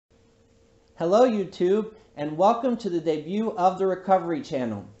Hello YouTube, and welcome to the debut of the Recovery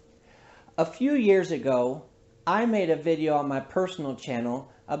channel. A few years ago, I made a video on my personal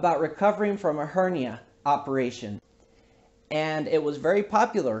channel about recovering from a hernia operation. And it was very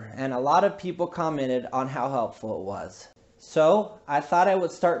popular, and a lot of people commented on how helpful it was. So I thought I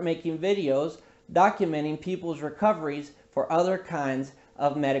would start making videos documenting people's recoveries for other kinds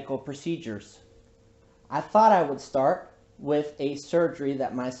of medical procedures. I thought I would start with a surgery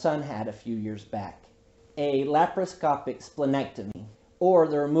that my son had a few years back, a laparoscopic splenectomy, or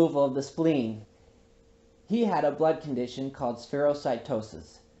the removal of the spleen. He had a blood condition called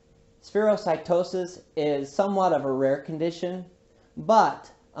spherocytosis. Spherocytosis is somewhat of a rare condition,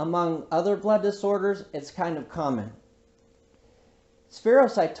 but among other blood disorders, it's kind of common.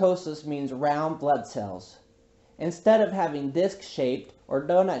 Spherocytosis means round blood cells. Instead of having disc-shaped or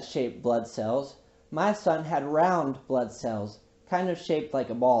donut-shaped blood cells, my son had round blood cells, kind of shaped like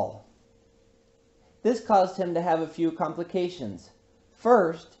a ball. This caused him to have a few complications.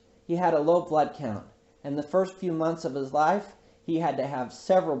 First, he had a low blood count, and the first few months of his life, he had to have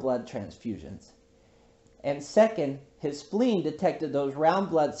several blood transfusions. And second, his spleen detected those round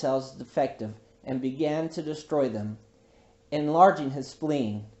blood cells as defective and began to destroy them, enlarging his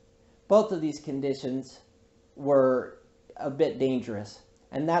spleen. Both of these conditions were a bit dangerous,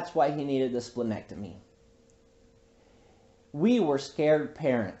 and that's why he needed the splenectomy. We were scared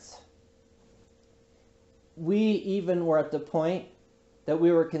parents. We even were at the point that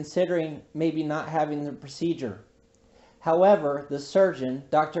we were considering maybe not having the procedure. However, the surgeon,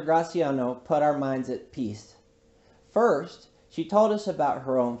 Dr. Graciano, put our minds at peace. First, she told us about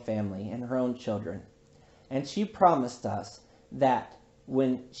her own family and her own children, and she promised us that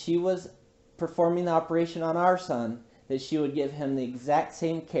when she was performing the operation on our son, that she would give him the exact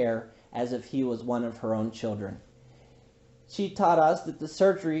same care as if he was one of her own children. She taught us that the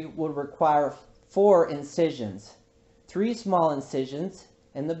surgery would require 4 incisions, 3 small incisions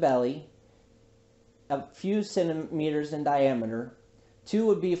in the belly, a few centimeters in diameter, 2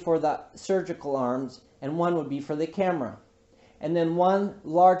 would be for the surgical arms, and 1 would be for the camera, and then 1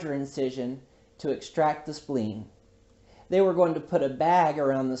 larger incision to extract the spleen. They were going to put a bag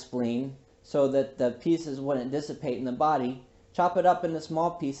around the spleen so that the pieces wouldn't dissipate in the body, chop it up into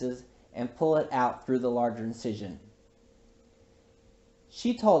small pieces, and pull it out through the larger incision.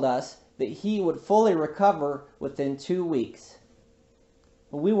 She told us that he would fully recover within 2 weeks.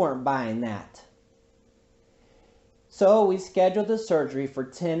 But we weren't buying that. So we scheduled the surgery for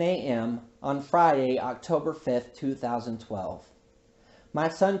 10 a.m. on Friday, October 5th, 2012. My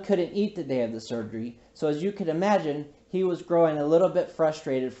son couldn't eat the day of the surgery, so as you can imagine, he was growing a little bit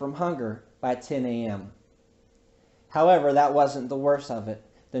frustrated from hunger by 10 a.m. However, that wasn't the worst of it.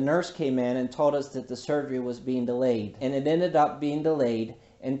 The nurse came in and told us that the surgery was being delayed, and it ended up being delayed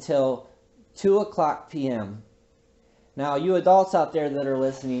until 2:00 p.m. Now, you adults out there that are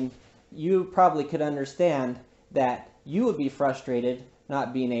listening, you probably could understand that you would be frustrated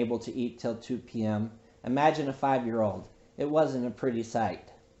not being able to eat till 2 p.m. Imagine a 5-year-old. It wasn't a pretty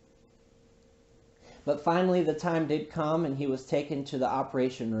sight. But finally the time did come and he was taken to the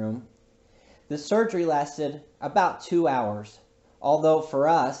operation room. The surgery lasted about 2 hours, although for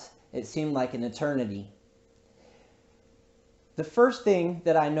us it seemed like an eternity. The first thing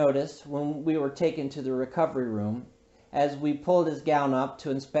that I noticed when we were taken to the recovery room, as we pulled his gown up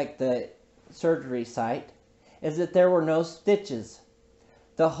to inspect the surgery site, is that there were no stitches.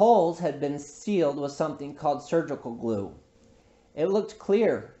 The holes had been sealed with something called surgical glue. It looked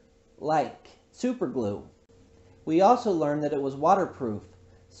clear, like super glue. We also learned that it was waterproof,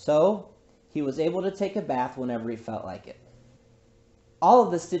 so he was able to take a bath whenever he felt like it. All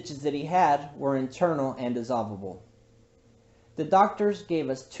of the stitches that he had were internal and dissolvable. The doctors gave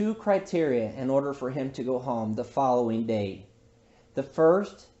us 2 criteria in order for him to go home the following day. The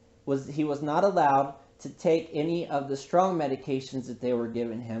first was he was not allowed to take any of the strong medications that they were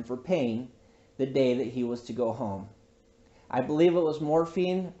giving him for pain the day that he was to go home. I believe it was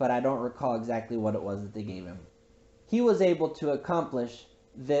morphine, but I don't recall exactly what it was that they gave him. He was able to accomplish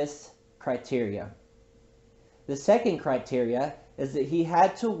this criteria. The second criteria is that he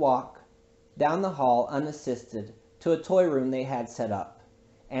had to walk down the hall unassisted to a toy room they had set up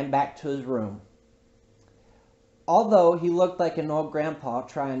and back to his room. Although he looked like an old grandpa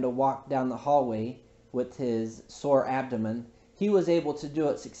trying to walk down the hallway with his sore abdomen, he was able to do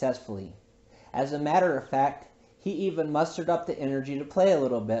it successfully. As a matter of fact, he even mustered up the energy to play a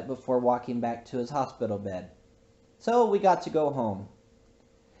little bit before walking back to his hospital bed. So we got to go home.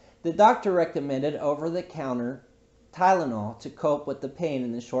 The doctor recommended over-the-counter Tylenol to cope with the pain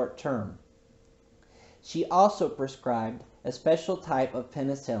in the short term. She also prescribed a special type of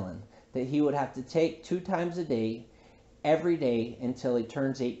penicillin that he would have to take 2 times a day, every day until he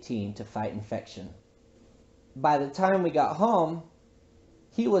turns 18 to fight infection. By the time we got home,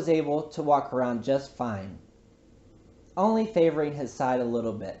 he was able to walk around just fine, only favoring his side a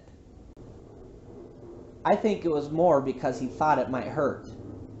little bit. I think it was more because he thought it might hurt.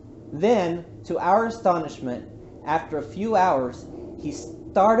 Then, to our astonishment, after a few hours, he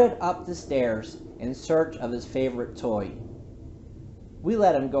started up the stairs in search of his favorite toy. We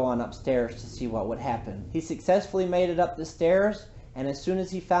let him go on upstairs to see what would happen. He successfully made it up the stairs, and as soon as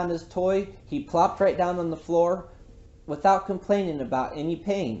he found his toy, he plopped right down on the floor without complaining about any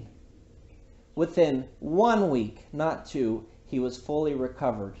pain. Within 1 week, not 2, he was fully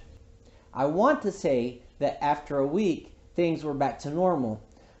recovered. I want to say that after a week, things were back to normal,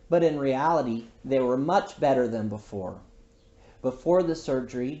 but in reality, they were much better than before. Before the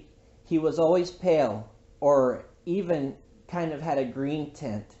surgery, he was always pale, or even kind of had a green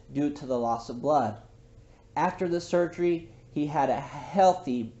tint due to the loss of blood. After the surgery, he had a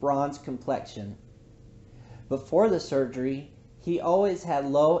healthy bronze complexion. Before the surgery, he always had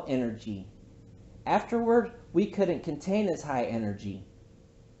low energy. Afterward, we couldn't contain his high energy.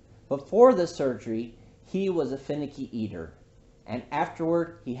 Before the surgery, he was a finicky eater, and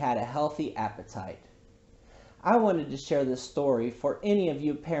afterward, he had a healthy appetite. I wanted to share this story for any of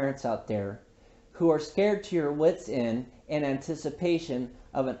you parents out there who are scared to your wits' end in anticipation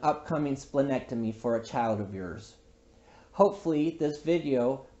of an upcoming splenectomy for a child of yours. Hopefully, this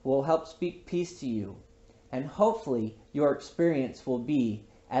video will help speak peace to you, and hopefully your experience will be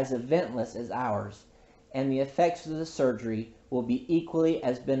as eventless as ours, and the effects of the surgery will be equally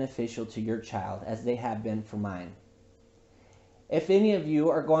as beneficial to your child as they have been for mine. If any of you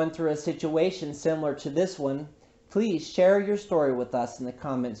are going through a situation similar to this one, please share your story with us in the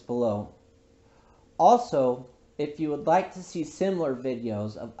comments below. Also, if you would like to see similar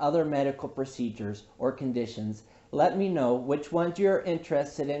videos of other medical procedures or conditions, let me know which ones you're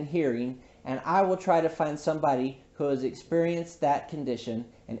interested in hearing, and I will try to find somebody who has experienced that condition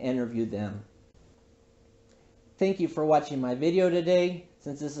and interview them. Thank you for watching my video today.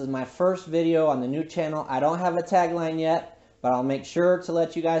 Since this is my first video on the new channel, I don't have a tagline yet, but I'll make sure to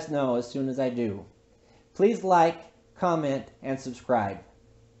let you guys know as soon as I do. Please like, comment, and subscribe.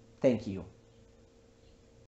 Thank you.